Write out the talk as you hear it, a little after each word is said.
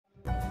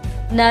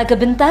Na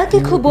kabenta ke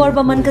khubor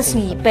baman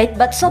kasni page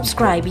bat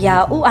subscribe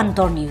ya u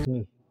antor news.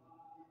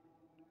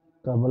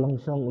 Ka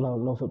balangsang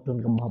Lawsohtun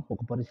ka mahapo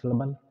ka Paris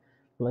laban.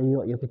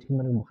 Layo ya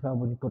keciman ng makra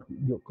bani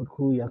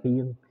kyrkhu ya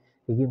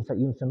Iing sa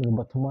Iing san ng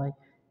thymmai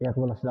ya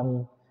kala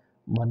sedang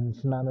ban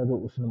senana do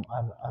usnam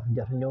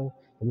arjarnyo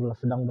kala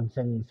sedang ban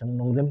sang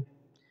nongrim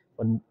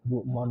ban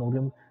bu ma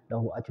nongrim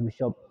daw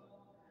archbishop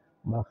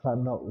makra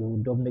na u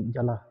Dominic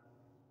jala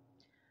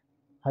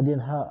hadin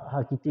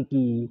ha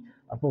kitiki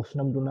apos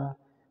nam duna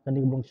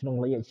kani bong senong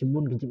layak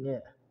sibun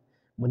keciknya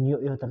menyo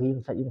ya ta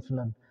Iing sa Iing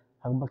sunan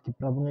hang bak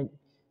kiprabangai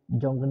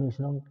jong kani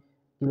senong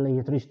kilai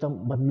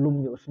tristam ban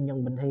lum yo senyang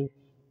ban hei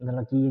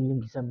ngalaki yang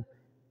kisam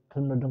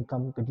kena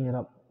dengkam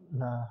kenyerap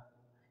na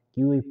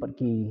kiwi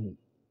patki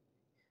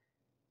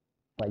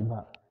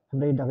paima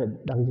handai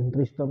dah jeng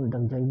tristam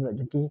dang jai mulak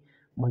jeki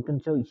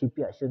mankan so isi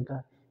pihak sengka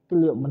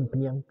keliok man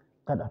penyang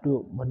kad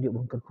adu man dio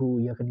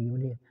bangkerku ya kani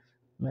ni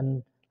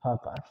men ha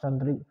ka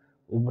santri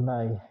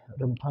ubenai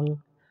rempang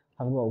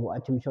hang wa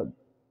acu shot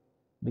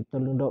Victor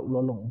Lundok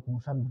lolong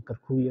pungsan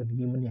bangkerku ya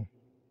kani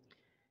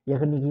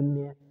ya kani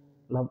ni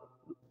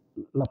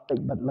lapek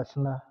bat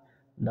lasna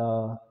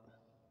da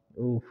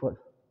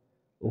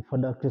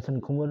ufada Kristen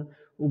kumur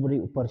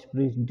uberi upar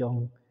spris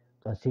jong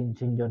kasin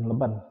sinjon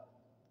leban.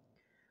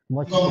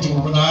 Kau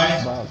jumpai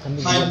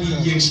hai ni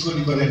yang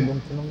sekolah di balen.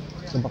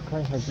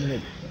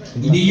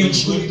 Ini yang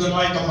sekolah di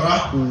dalam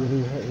kamera.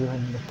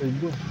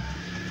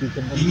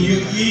 Ini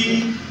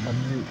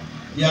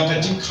yang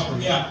kajing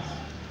kapnya.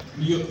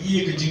 Ini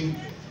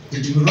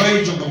kajing rai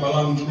jong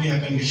kabalang jumi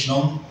akan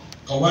disenam.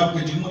 Kawan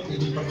kajing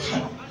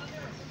perhat.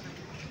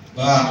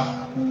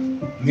 Bah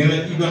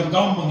nilai iban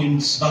kau mungkin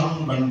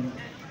sedang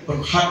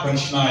perhat ban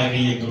senai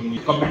yang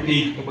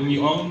komiti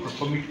kebangiong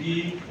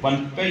komiti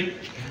ban pay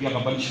yang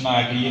ban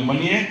senai yang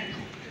mana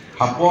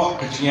hapo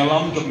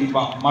kecengalam jom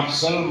iba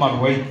Marcel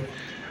Marway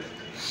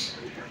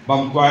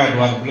bangkuai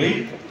luar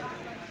beli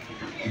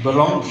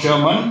ibalong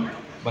chairman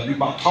ban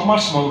iba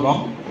Thomas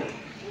Maulong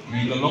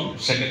ibalong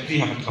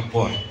secretary hakat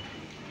kapor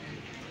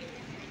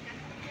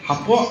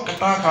hapo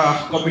kata ka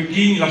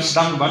komiti ni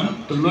sedang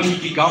ban telun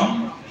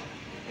ikam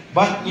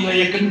bat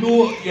nilai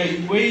kendu ya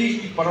iwe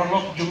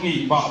iparalok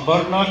jungi ba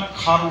Bernard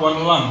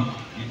Karwanlan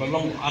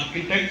ibalong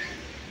arkitek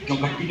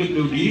jong kapidep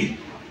deudi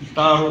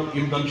itaro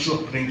imdan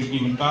syuk rengi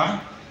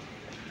minta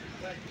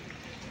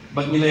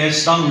bat nilai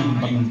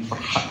sedang ban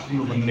perhat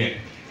dulu bende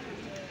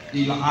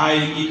ila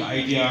ai ni ka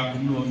idea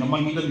kuno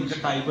naman kita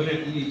dicekai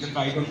bere ini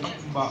cekai don tak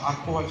ba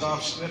aku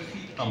hazar square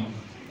feet tam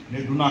ne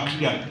duna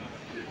kian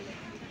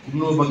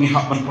kuno bagi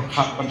hak ban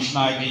perhat ban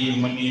snai ke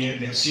yang mani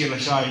de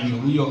sila sai ni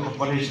uyo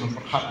operation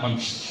perhat ban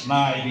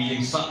snai ni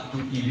yang sa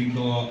tu iling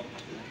do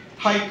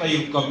hai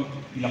tayu kam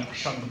ila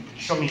persan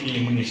shomi ke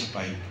yang mani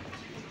sapai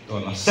to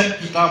la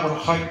set kita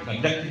berkhait dan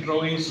deck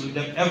drawings with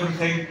them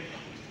everything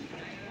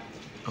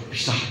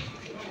kepisah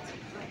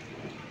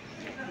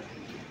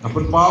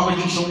kapun pa ba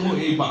jung sungu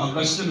ba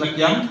Augustin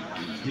lakyang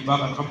di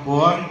ba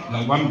kapor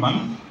lawan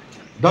ban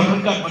dan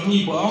rekat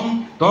bani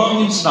boong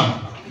tongin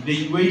sedang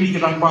di iwe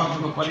kerang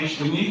pak untuk Paris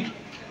ini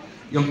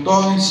yang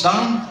tongin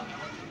sedang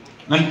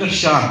nanti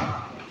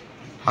syar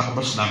hak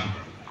bersedang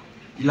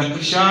ila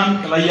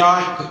kersian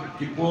kelayak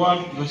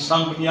kekipuan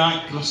sedang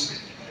penyak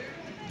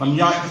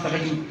kita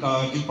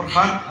di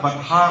perhat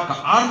batha ka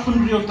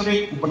arpun rio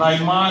terik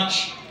upanai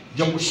march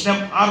jom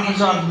usnam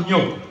arhazar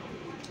nyo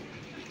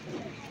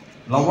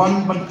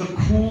lawan ban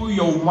kyrkhu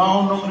yo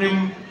mau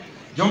nongrim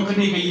jong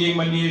kani ke Iing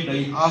mani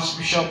dari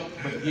Archbishop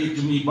bagi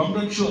jumi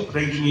bamdan syuk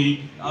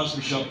rengi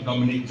Archbishop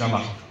Dominic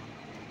Jala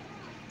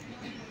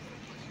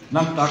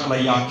nang tak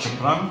layak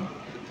cekrang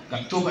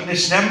kat tu kat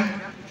nesdem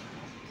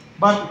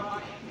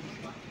bat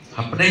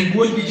hapdeng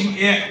buan bijing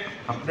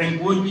hapdeng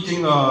buan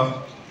bijing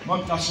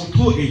mot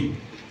Lawsohtun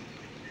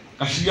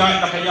kasya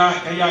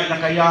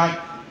kaya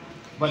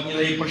bat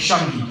nilai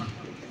persanggi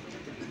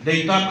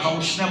data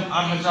hausnam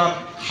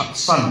arhazar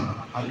hatsan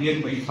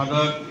alien by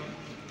father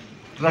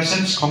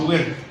presence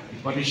kongwer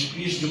Paris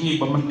Peace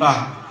jungi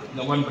pemerintah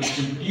lawan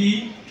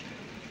berjumpi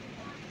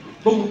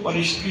bung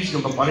Paris Peace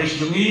jung Paris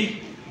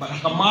jungi bah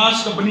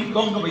kemas ke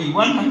benikong ke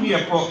baiwan hangi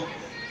apa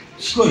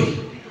school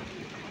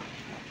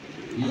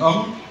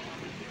iong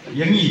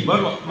yang ni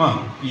baru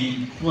mah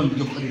di pun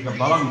jung ke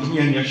balang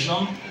jungi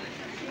nasional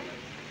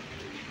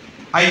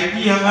IT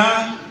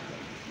hanga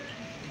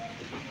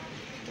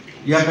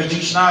ya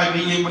kajing snai ke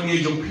yang mani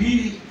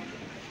jumpi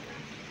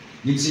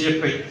ni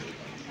siapa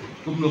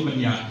kumlo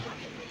kanya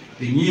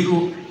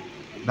tingiru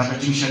dah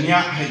kacing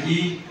syania hai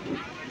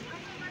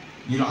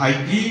nilo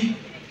IT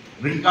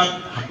ringkat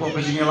hapo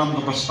kacing alam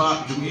ke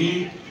pasta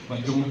jungi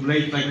bajung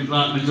blade tai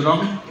kira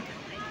nejerong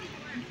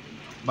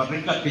bat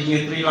ringkat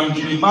kenya trilang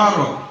jungi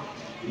baro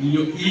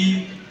nyo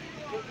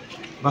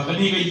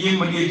bakani ke Iing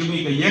mani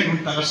jungi ke yang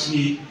minta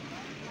kasni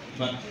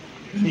bat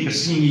ni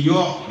kasni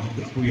yo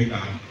berkuya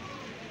kan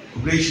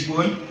kublai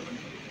sipun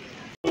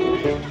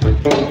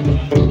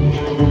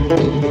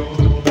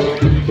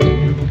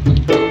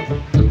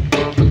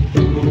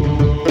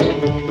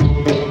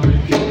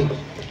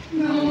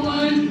No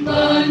one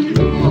but you,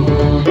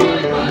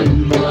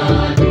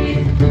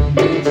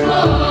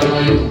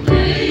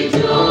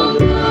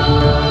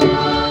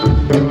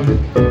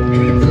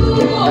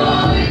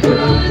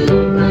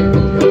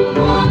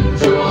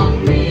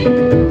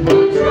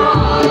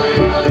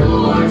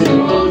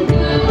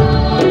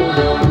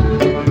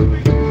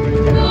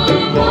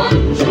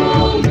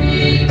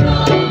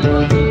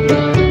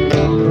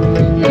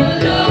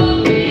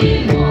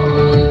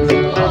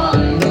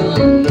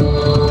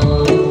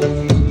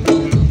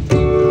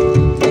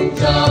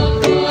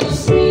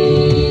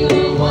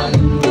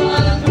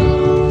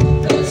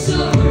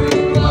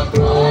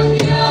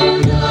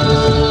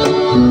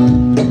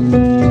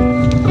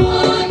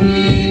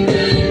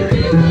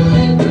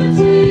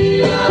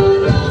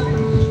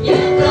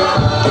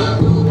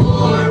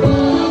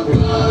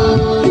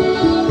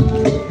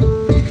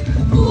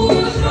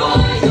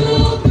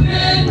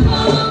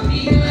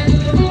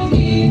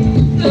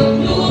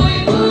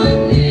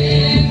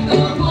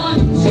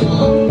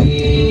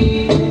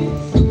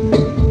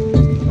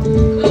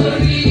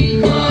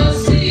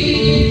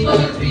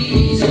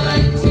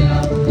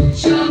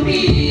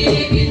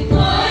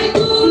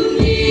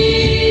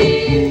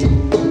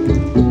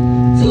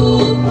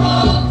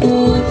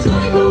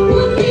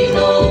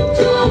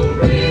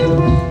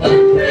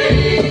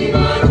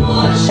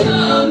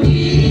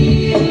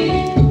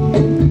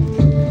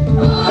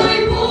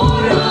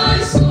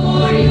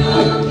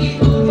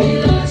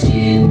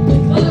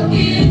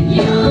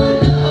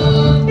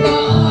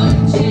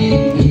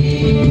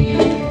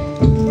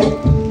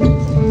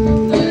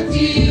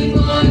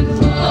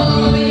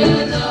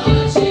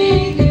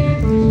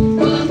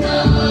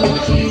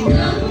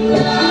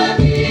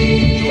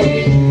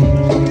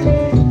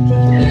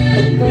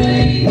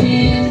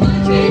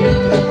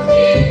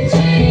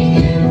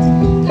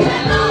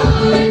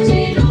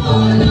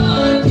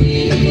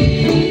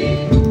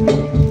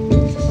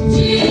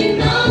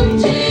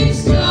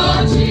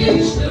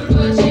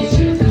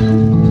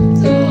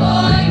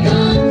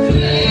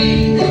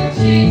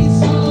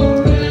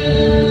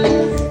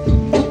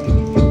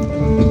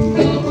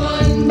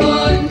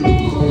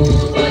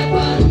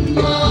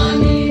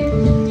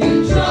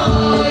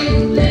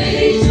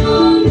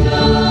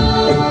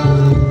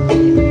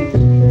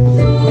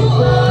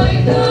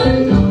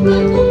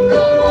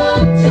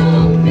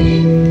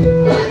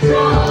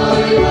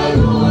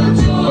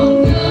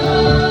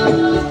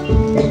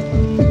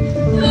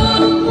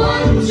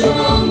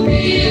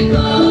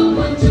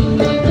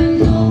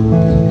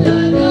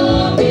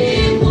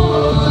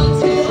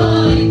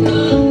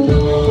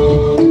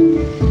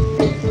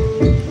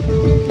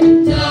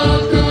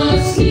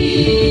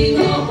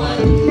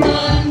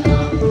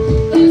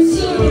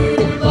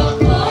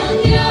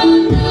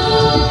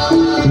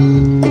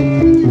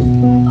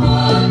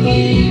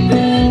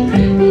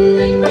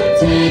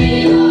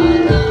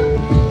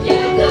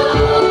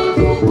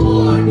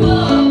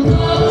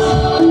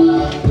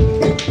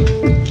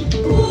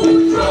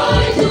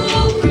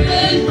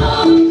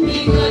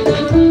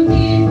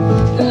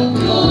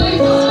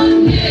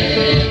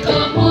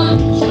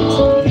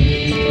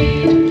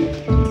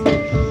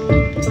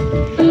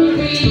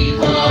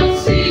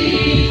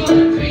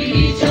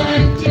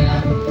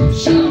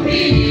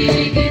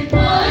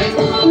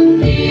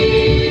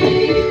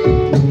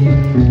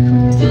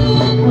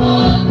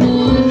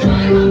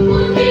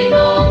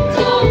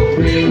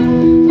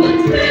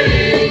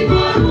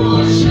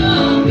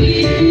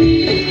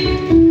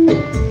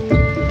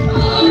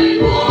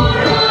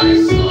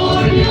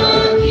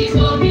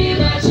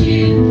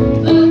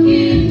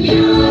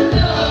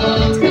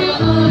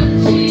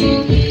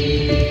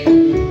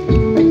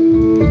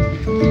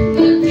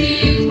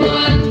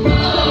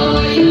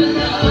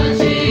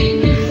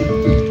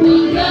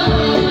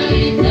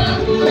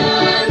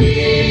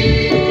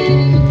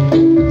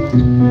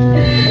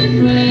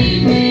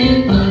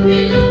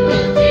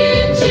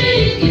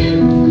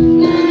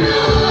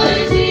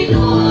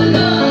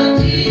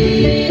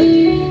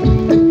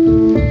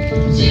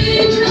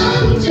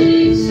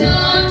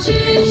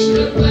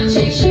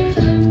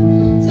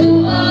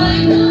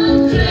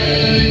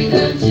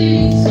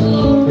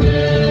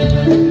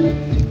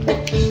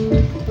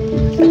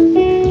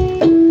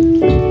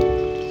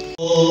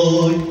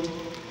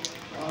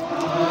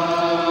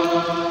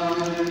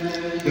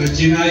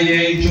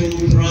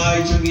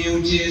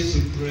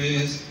 Jesus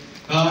Christ.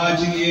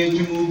 Kajing ye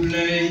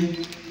jublay,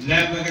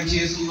 lepa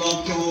Jesus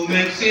lok to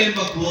men sin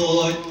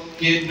bapod,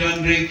 kid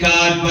don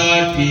rekad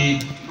bati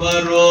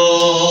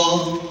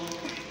baro.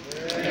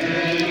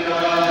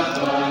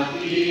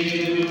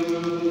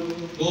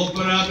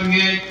 Opera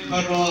pengen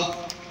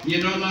karo, ye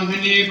don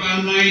lahani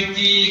banai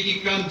ti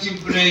kikam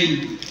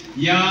ciblay,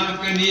 yang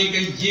kani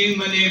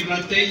kajing mane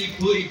berate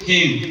ipu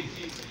iking,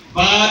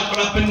 bat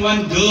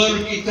prapenwan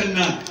dur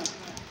itana.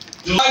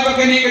 Joy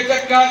bagani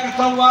kecakka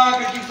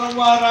kesawa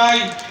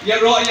kesawarai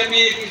ya roh ya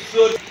mi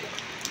kisud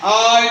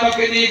ai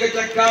bagani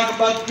kecakka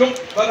kebajuk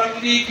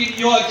barang ni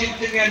kinyo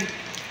cintengan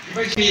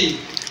bagi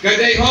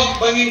gadai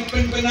hok bangin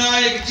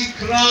penbenai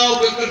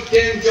kecikrau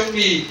kekerten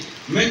jomi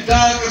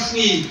mental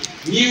kasni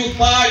ni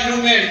upai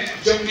lunge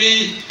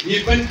jomi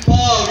ni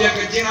penpau ya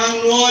kejingang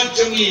luat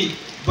jomi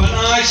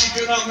banai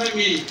sikuna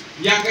memi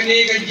yang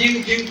kini kejing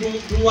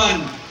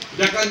tuan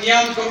dakan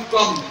yang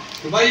kerkom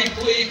kebaik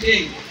pu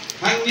iting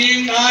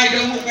Hanging ay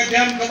kamu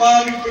kadam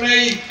kabaru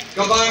play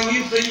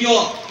kabangin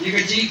sayo ni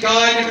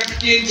kajikai na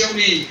kakitin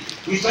jami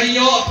ni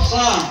sayo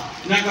apsa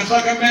na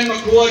kasakamen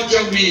makuha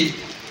jami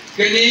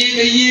kani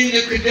kayin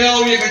na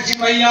kadaw ni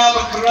kajimaya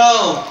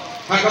bakraw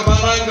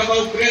hakabalang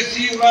kabaw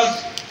kresi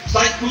uras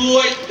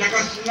saikuy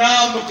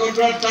nakasna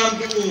makodrat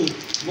tamdu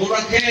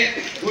murathe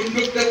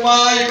unduk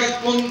terway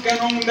katkun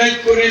kanong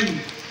daikurim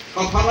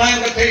kapalang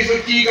katay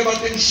soti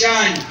kabatin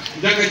syan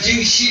na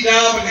kajing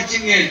shida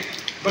magajingit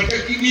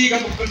berkakimi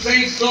kamu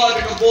persai so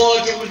ada kabol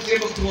cuma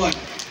siapa tuan.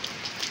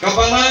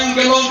 Kapalang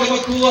belong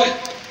kapakuat,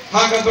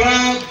 haga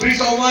berang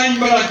berisawan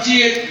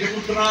beracir yang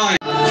utrai.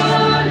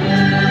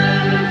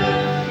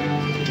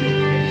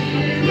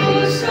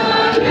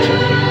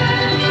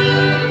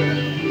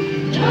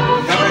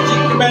 Karena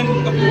jingkeban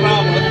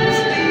kapurau,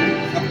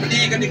 kapli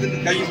kan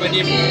kayu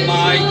bani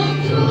mai,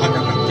 haga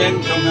kerjen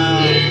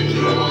dengan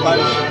ban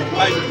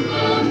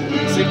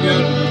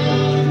Saviour.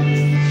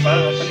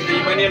 Pagkakas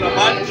ni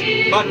laman,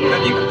 ban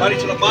kani kembali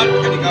selamat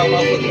kani kau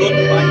Lawsohtun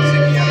ban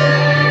sekian.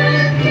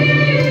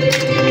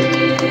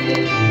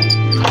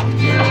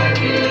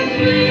 Yeah.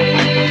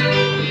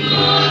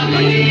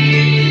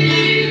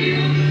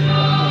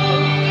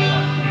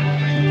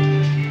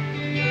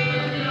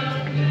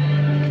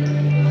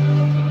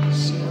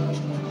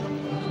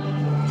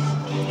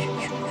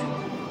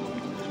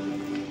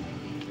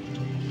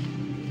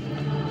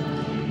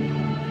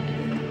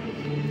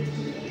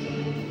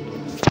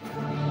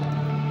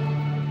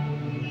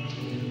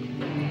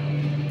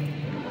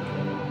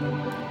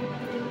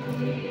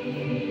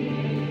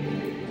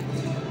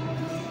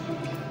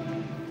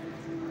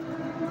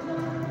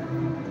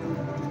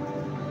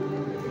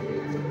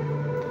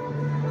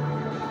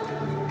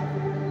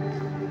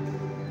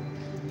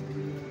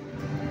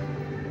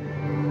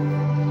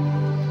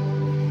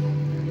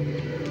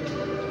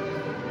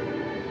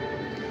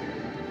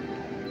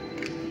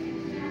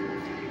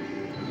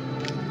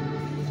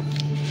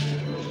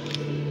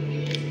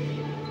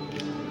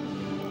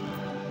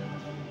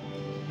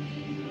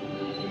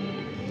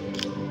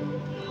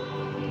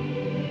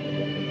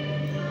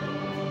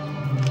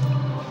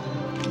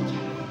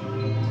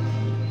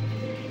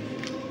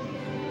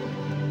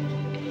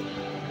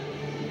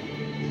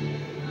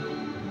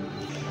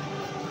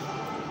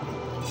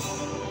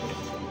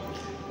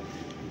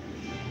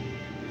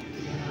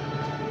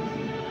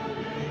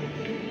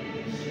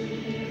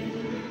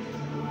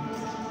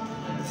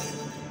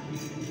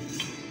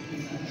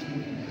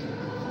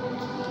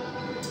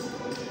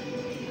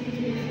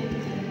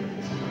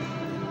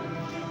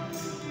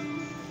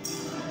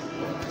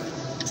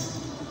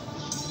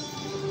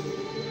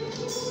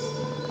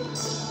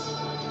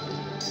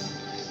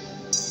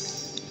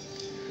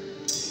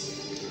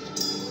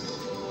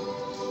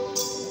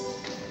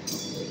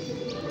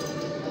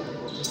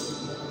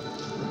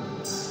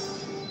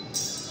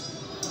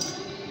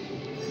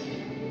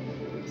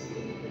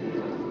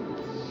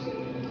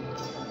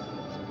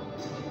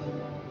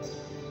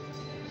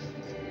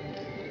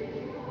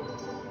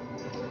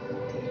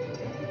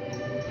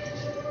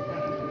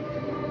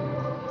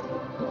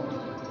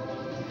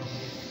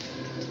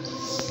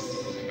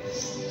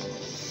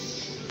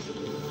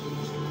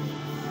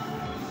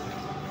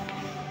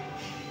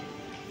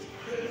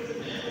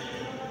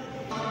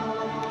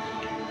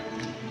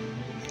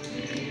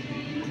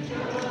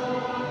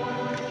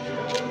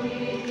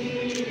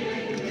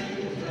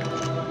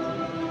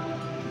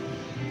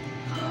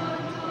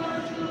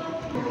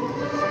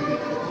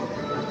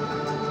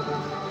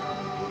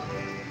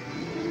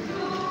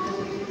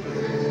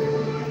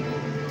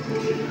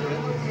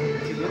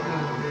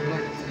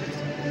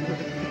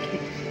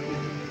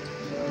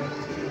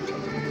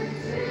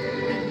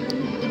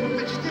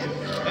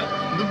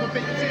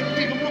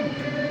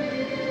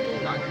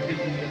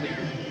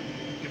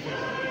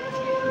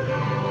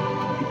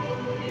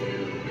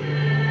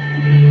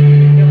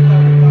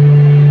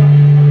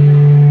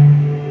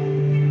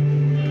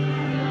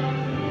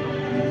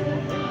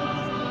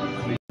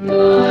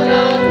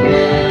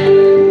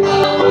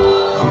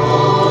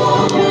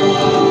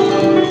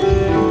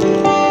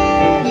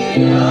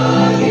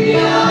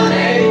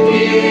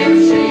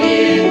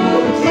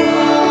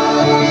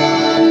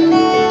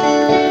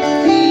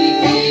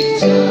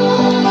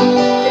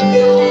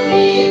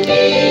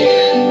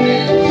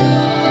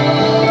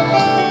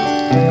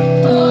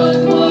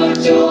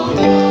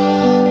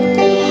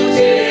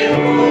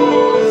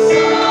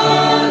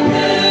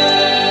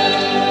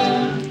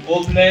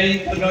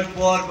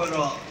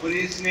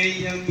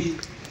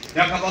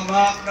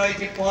 Yakabama no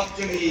ikipot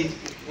chungi.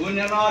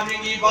 Unyana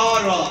dingi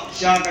bara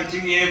syaka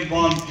chungi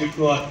embom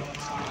chukot.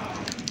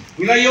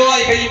 Wilayo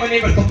ay kayo mani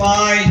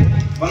bertumay.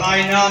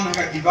 Balay nam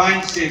hanggang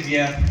divine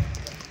Saviour.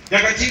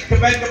 Yakachik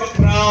kebet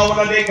kebakrau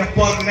wala de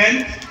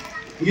kapornen.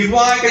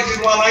 Ngiway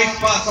kachirwalay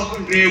pa sa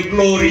pundrew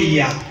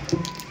gloria.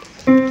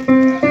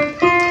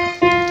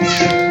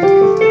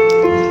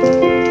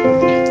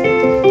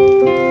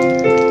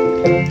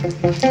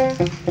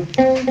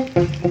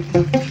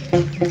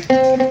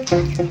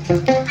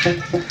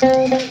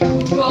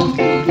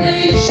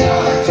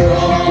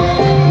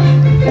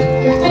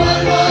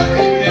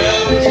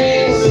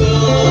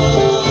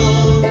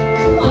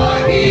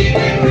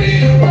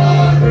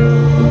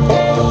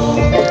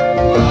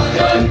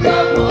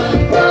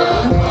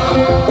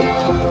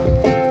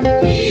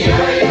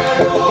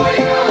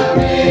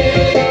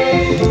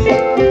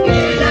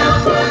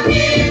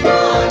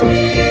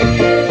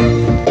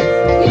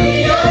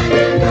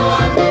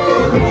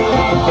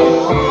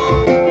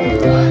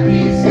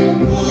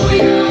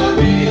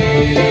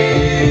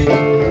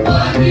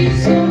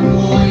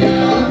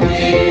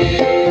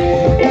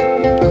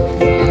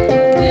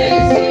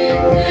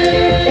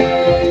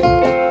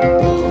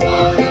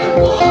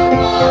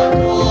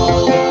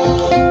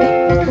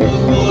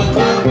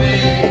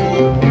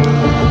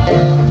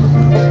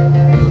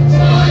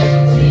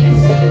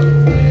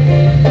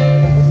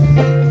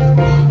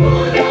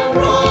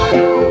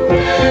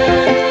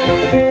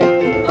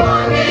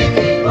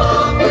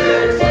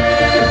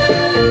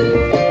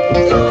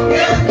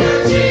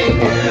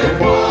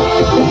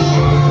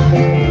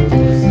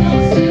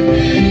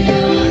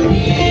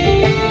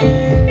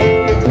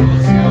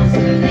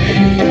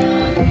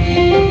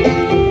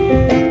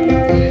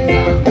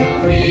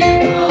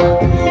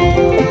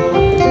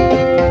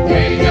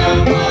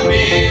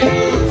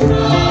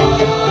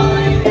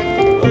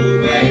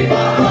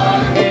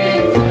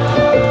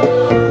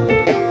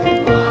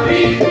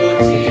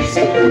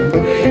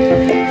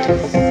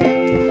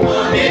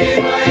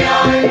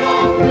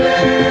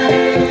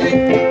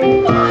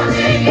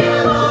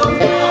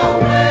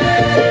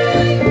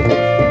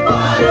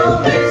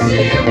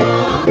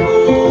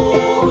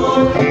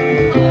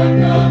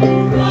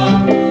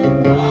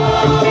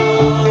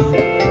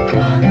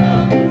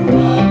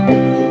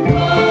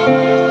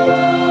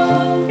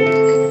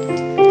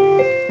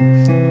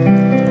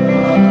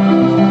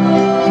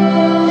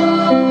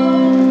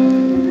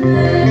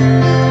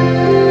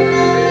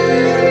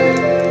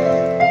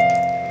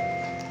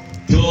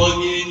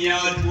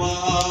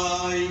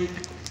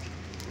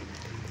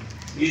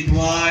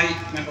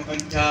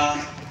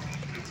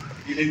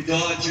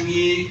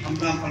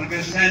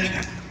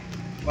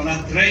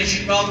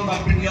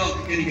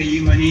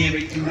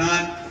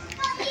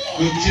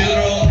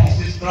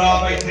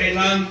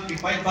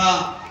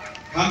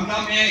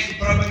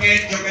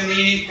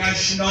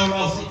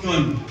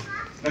 Lawsohtun.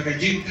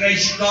 Nakajing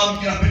Lawsohtun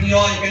kira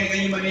penyo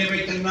ikan mani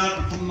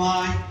bertenar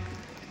thymmai.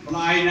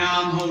 Balai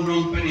nam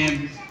honong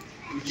penem.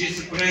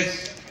 Jesus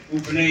Christ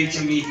ubnei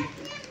chungi.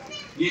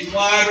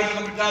 Yitwai rut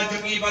kebetal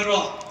chungi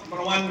baro.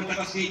 Perawan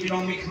bertakasi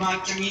pinong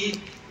mikmat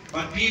chungi.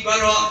 Bapi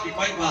baro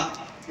ipai ba.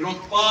 Pinong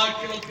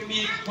pa pinong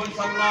kami pun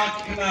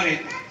samla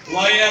kinarit.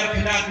 Wayar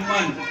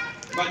pinakuman.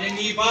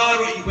 Banyangi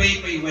baro iway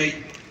pa iway.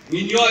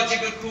 Minyo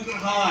kyrkhu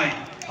kerhai.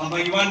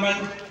 Abayuan man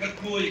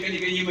kyrkhu ikan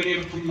mani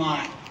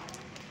berthymmai.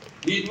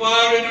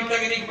 Ditwaru nam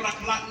tangini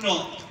pelak-pelak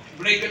no.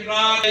 Mereka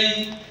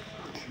rai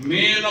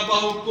mela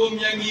bahukum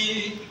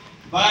yangi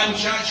ban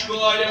syashko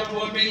ya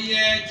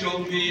puamenye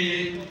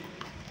jombe.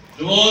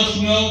 Terus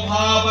ngau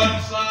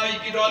haban sai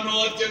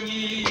kidono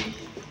jangi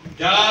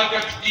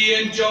jaga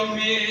ketien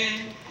jombe.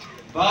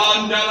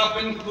 Ban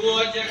dalapan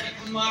kuat ya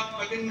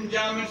kitmat pakin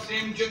jaman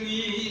sem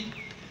jangi.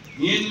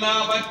 Ngin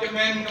labat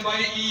kemen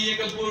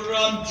kebai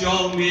keburam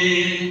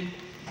jombe.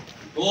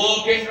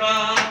 Oke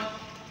ram.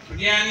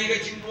 Pergiangi ke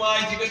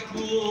cingkuai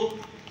kyrkhu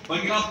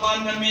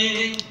pangirapan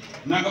nami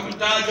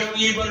nakamenta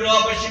jangi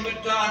berapa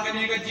simbeta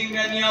kini ke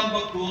cinggan yang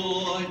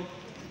bakut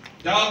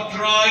dak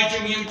try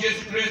jangi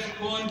Jesus Christ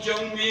pun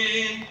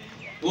jangi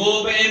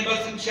o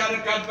beembas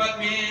syarikat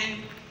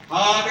batmi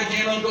ha ke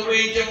jilong ke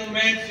wejeng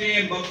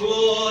mensi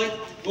bakut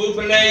o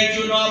belai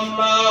junom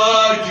la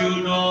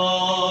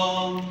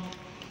junom.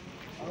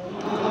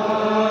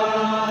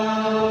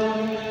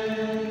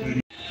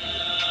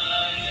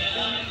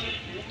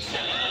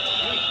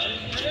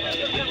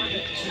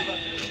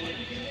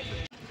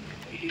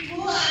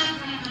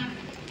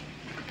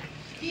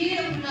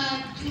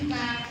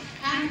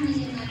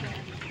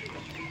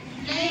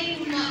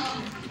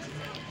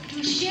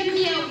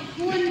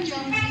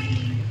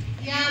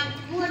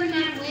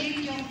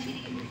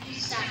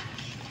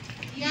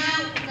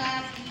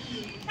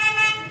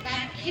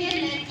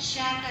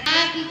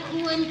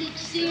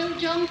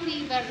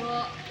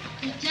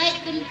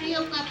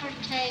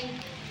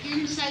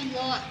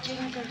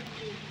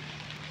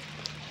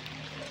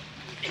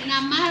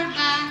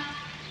 Namarba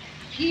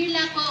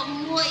hila ko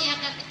mo ya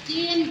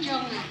kaktin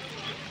jonga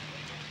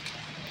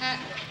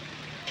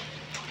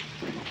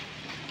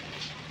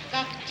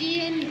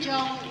kaktin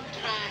jong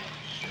try.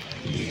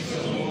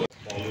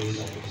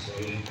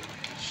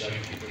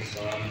 Syekh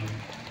Islam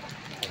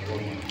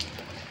Roma.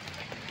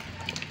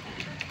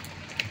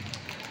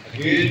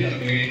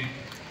 Again,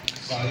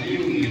 sayu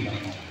ni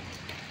nama.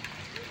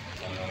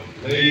 Kalau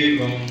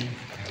leibang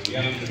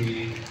kalian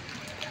kami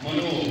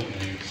mano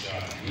Indonesia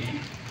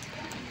ini,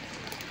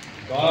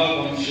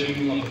 kau bangsa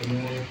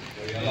mengatur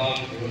kaya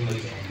turun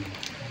macam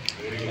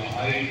kaya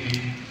hari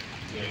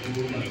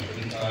yaitu nak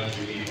perintah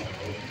jadi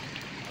baru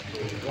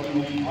atau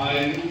korang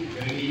air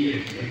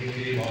jadi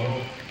jadi baru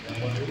yang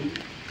baru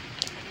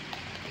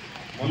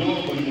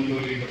mano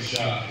penuntut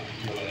bersah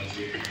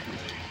belajar.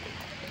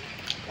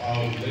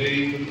 Wow,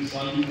 day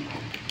pesan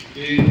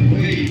day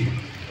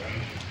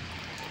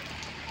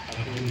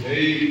atau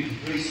day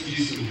Christ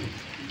Yesus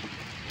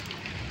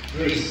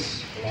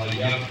Christ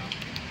layak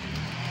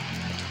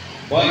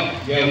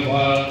buat yang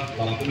buat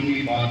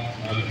lakukan buat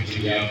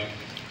kerja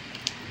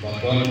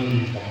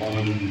bahkan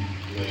paman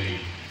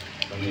dari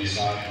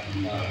penisah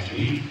antara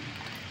ini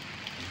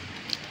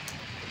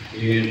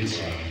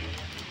Israel.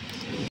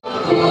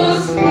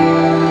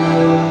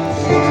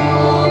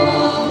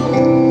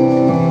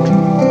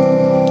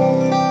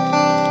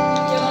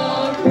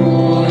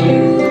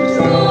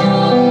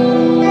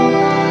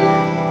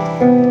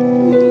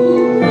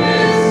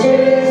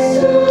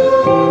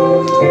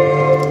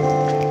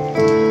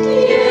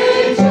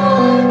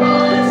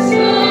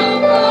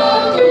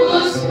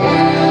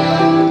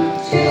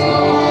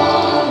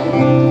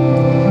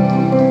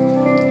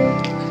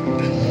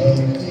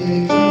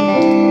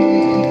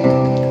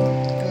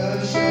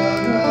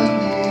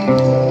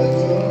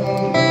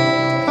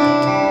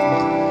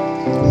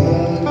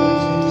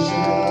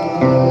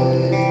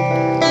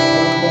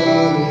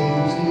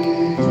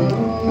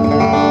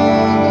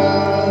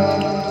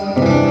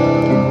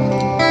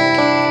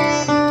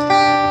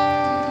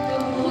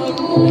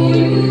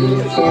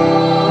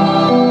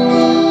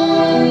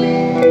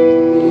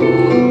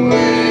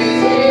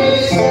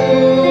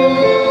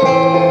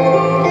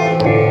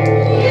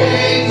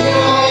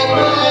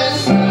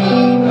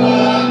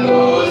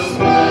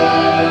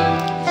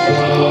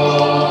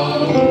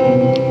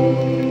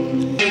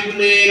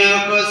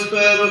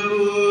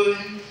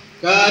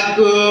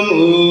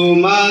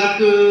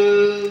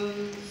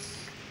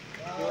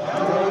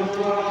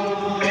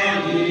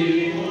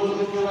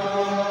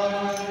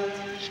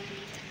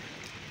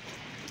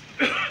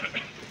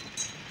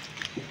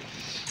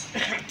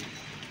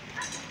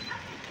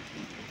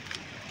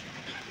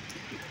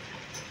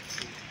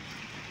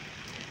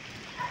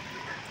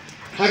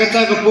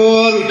 Hakata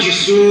kapor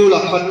Yesus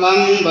lapat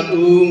lang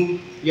batu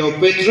yau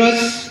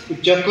Petrus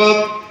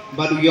Jacob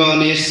batu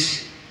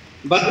Yohanes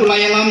batu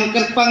layalam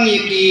kerpang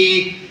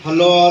yaki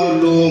halor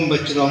ulum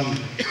bacrong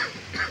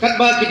kat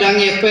ba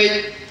kidang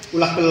yepet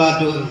ulah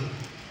keladur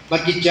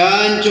bagi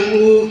jan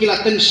jemu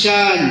kilatan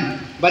syan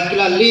ban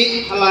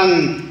kilali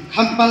halang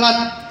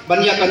hampalat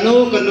ban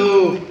yakanu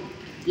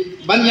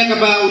ban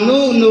yakaba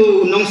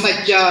unu nong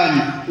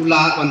sajan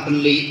ulah wan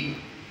penli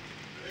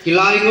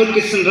kilaingut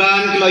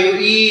kesenran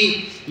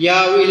kilayui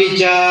ya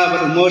Elijah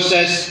baru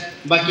Moses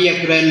bagi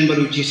yakren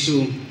baru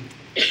Yesus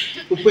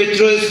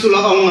Petrus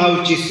sulah ong hau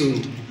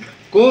Yesus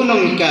ko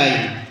nong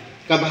ikai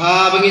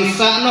kabha bangin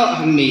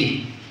sakno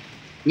hangni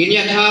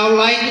nginya thau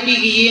lai ti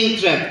gieng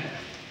trap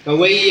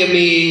kawai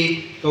yami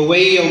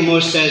kawai yo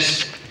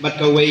Moses bat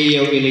kawai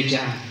yo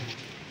Elijah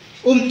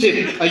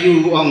tip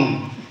ayu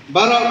ong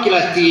barok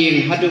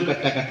kilating hadu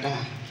kata-kata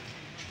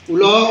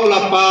ulo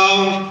ulapau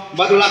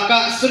bat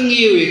ulaka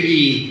sengiu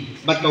yaki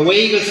bat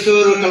kawai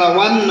kesur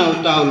kelawan nau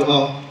tau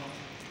lo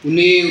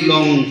uni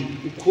ulong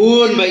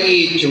ukun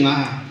bai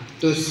cunga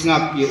tus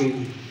ngap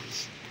yu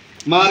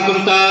mar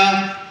kumta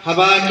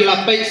haba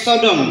kilapai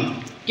sodom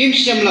kim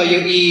syam lo yu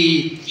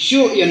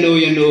syu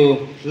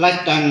yanu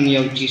latang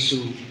yau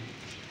Yesus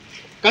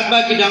kat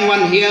ba kidang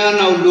wan hia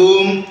nau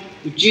lum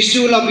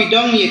Yesus la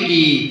bidang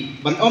yaki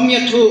ban om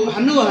ya thu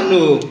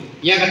hanu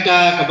ya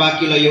kata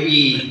kabaki lo yu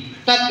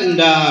tat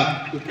enda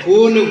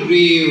ukun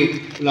ubriu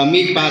la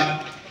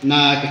mipat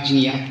na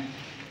kecinia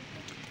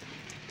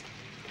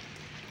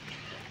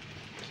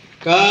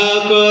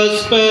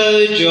kakos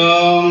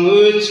pejong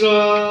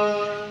utra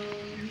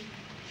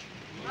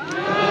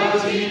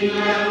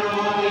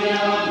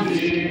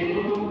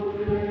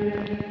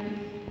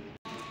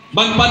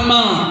ban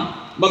panma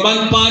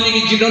baban pani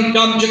ki jidon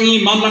kam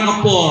jengi mamlang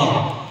kapor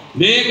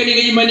de kani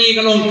kai mani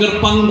kalong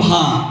kerpang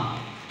bha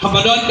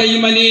habadon kai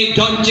mani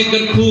don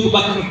kyrkhu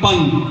ba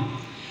kerpang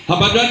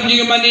habadon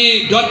kai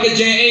mani don ke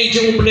je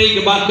je uplei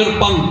ke ba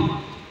kerpang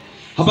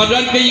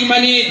habadon kai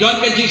mani don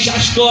ke je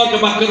shasko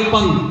ke ba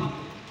kerpang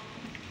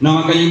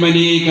nama kai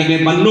mani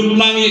kane banum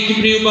lang ye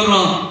kibriu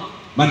bara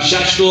ban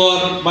shasko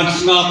ban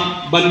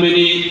snap ban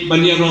mani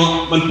ban yero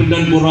ban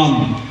pendan buram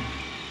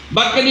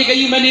bakani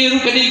kayu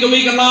maniru kani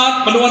gawi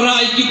kalat panwara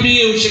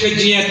ikibriu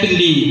sekajia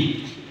teli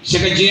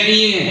sekajia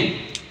iye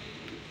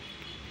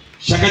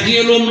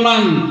sekajia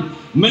lomlang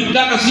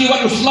menda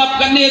kasiwat uslap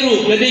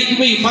kaneru jadi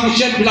kiwi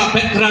function bila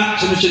petra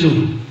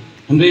selu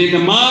andre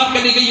nama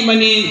kani kayu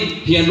mani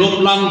dia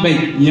lomlang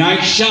baik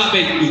nyaisha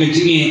baik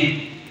ikajinge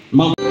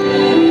mau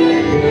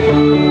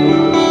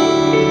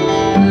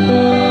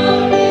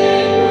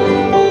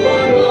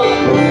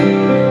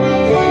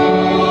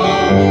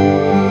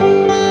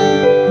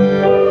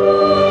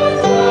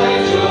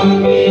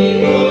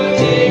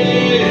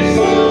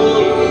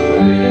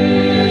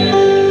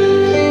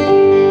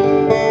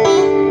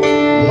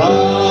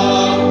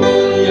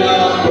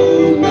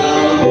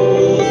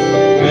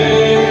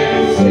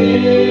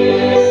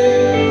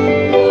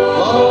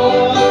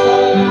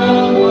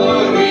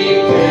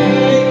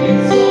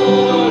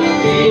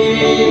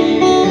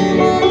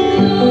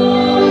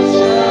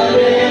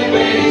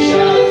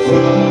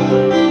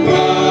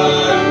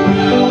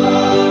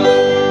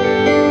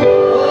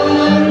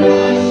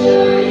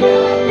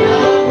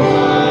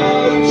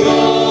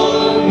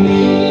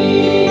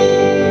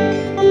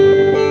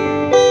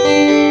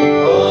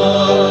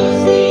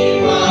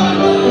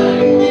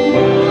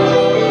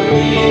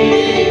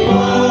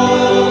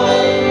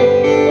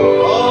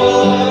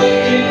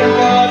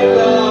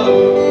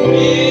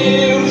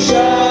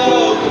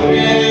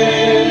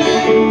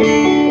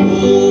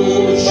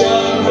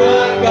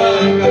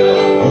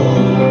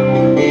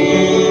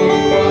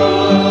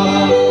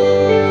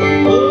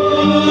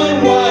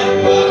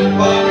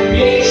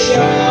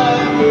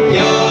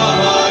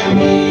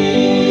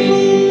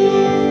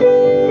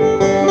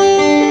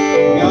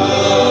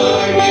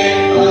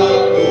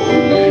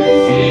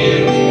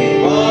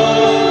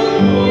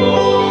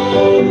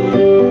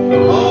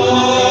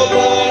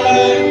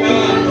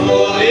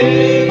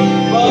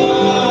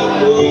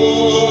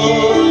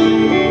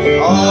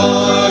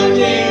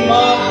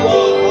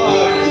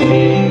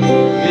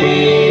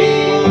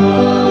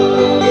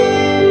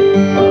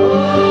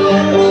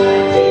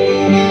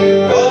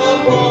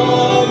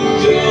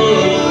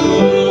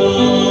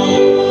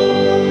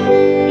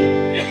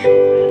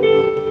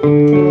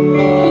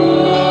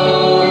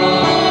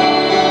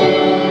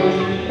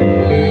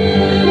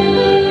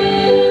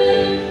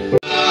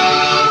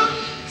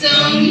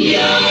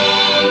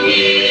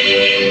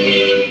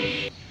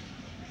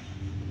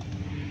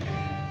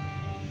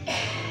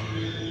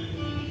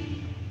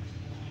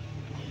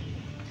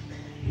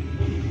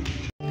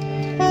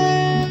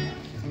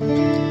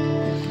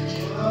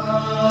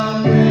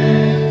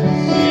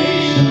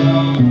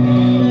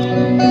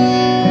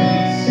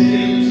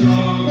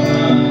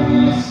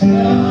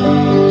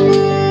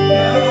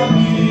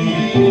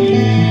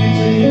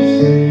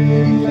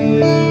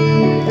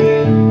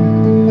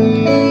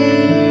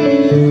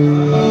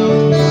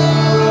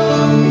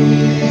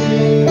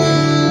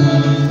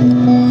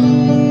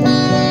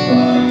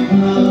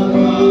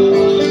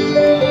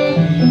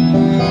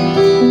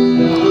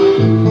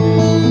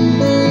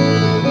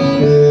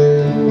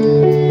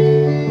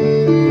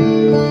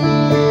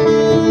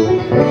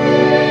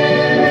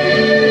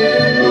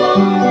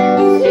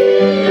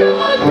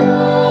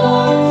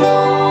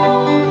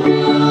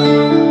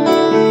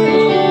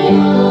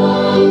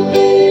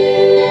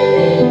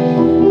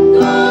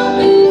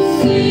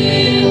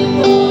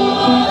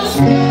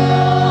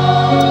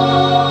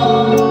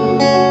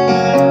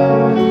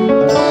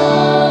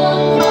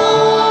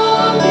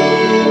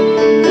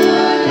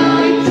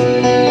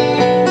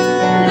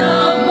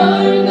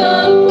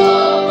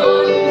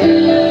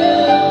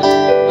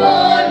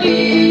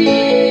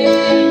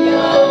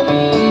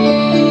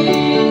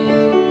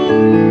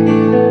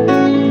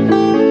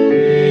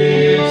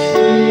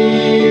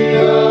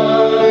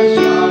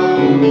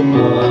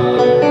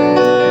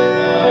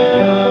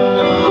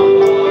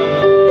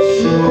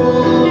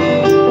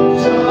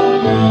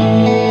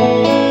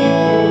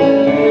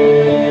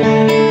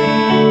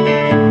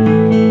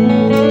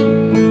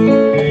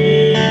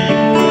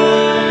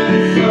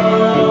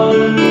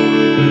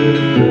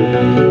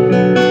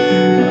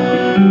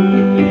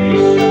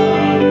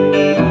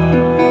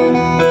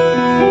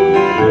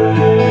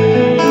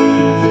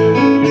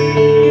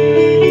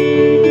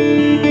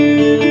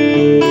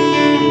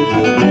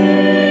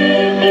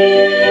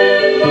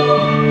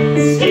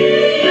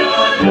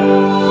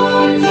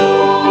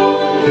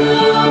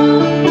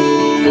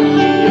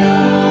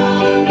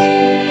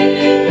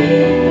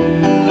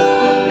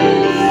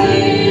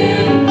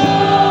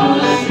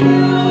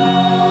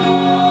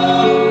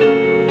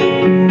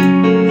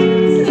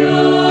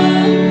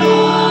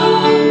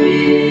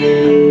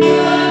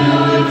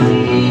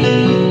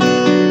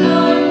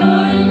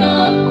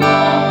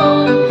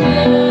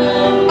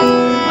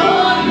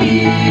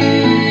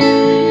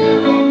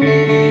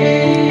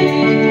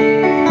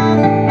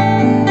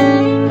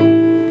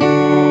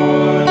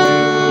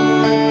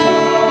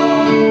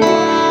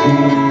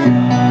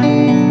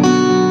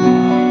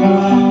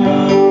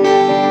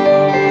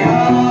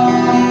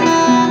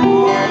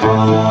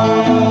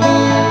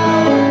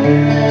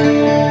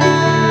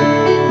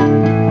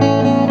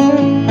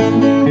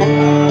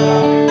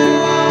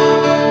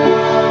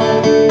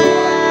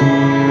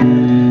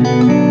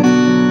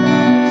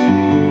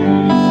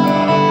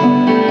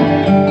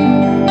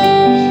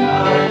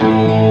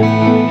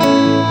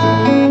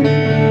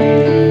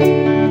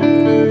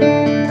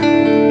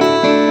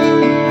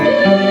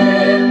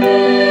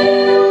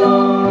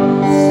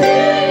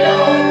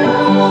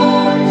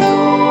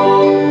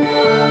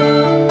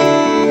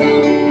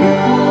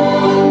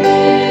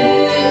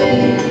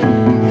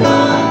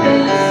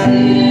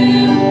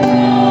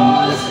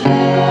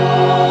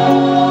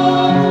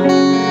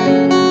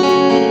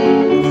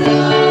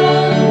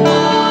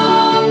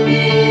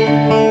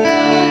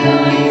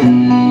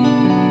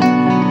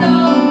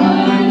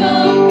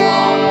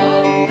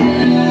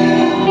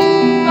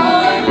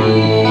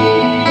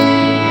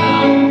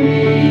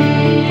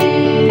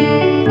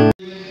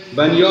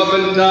Banyo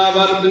benda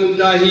bar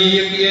benda hi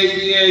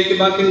ke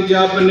bakin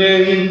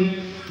japnen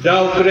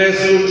dau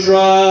kresu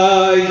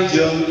try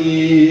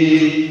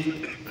jongi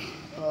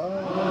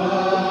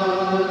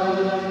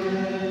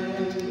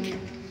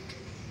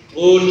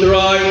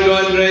Utrai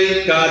Tuan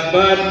Rei Kat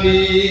Bati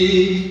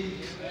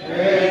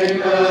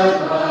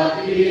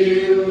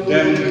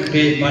Dan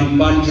Keman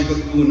Pan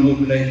Cikut Kuno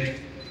Blai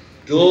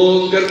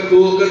Do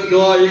Kyrkhu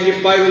Kedoi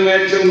Kipai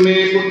Ngecong Me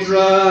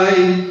Putrai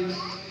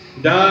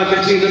Da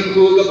Kecing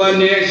Kyrkhu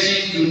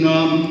Kebanesi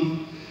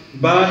Tunam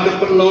Ba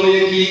Keperlong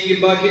Yaki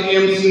Kibakit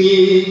Yam Singi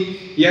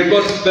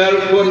Yakos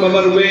Berpun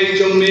Babarwe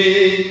Cong Me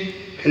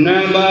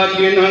Kena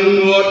Bakin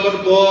Annuat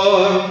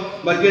Berbor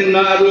Bakin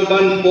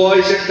Naruban Boy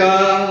Seka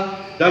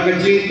Da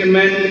Kecing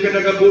Kemen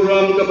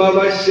Kedagaburam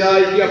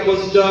Kebawasyai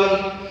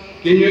Yakosdal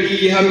Kinyo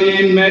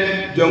Ihame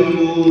Met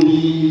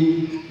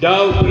Jonguni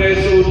Dau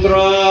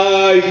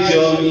Presutrai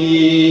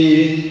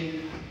Jongi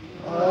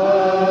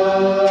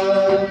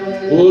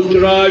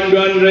Utrai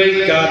Duan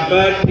Rei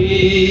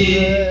Kapati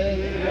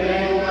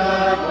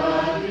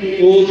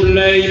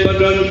Uplay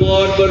Badan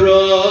Port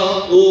Baro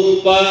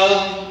Upa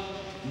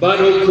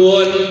Baru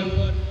Kun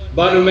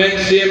Baru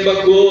Mensim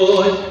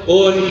Bakun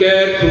Un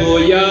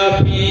Kyrkhu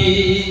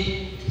Yapi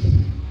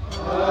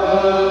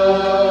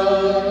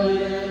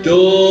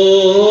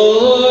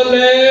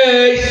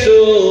Tolei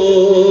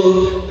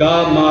Su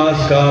Kamas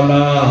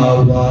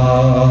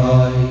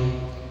Kamawai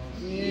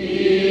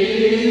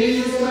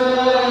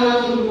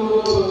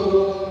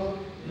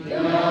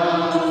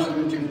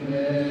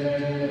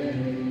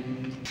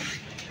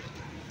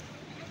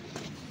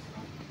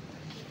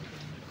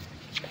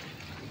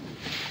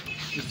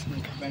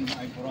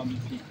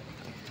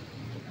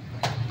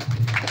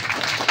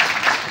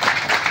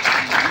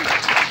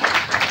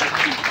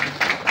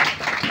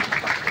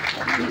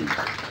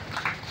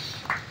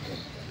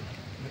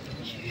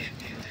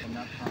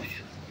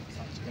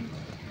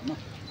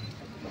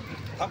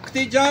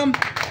Akti jam.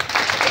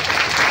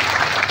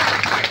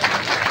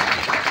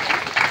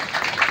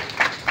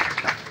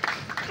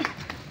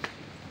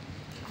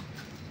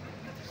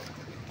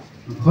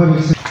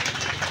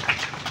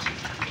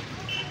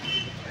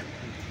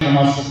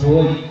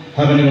 Masuk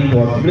hari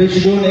report.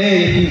 Presiden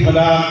ini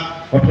pada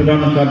waktu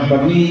dalam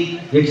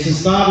kami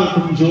eksistar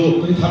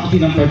kunjung kerja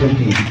nampak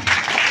jadi.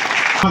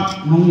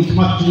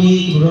 Mengikmat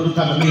ini berulang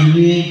kali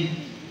ini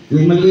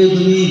melihat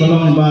ini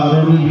balong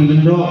baru ini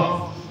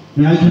beliau.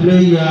 Yang kedua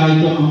ya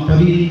itu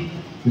angkari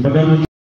ibadah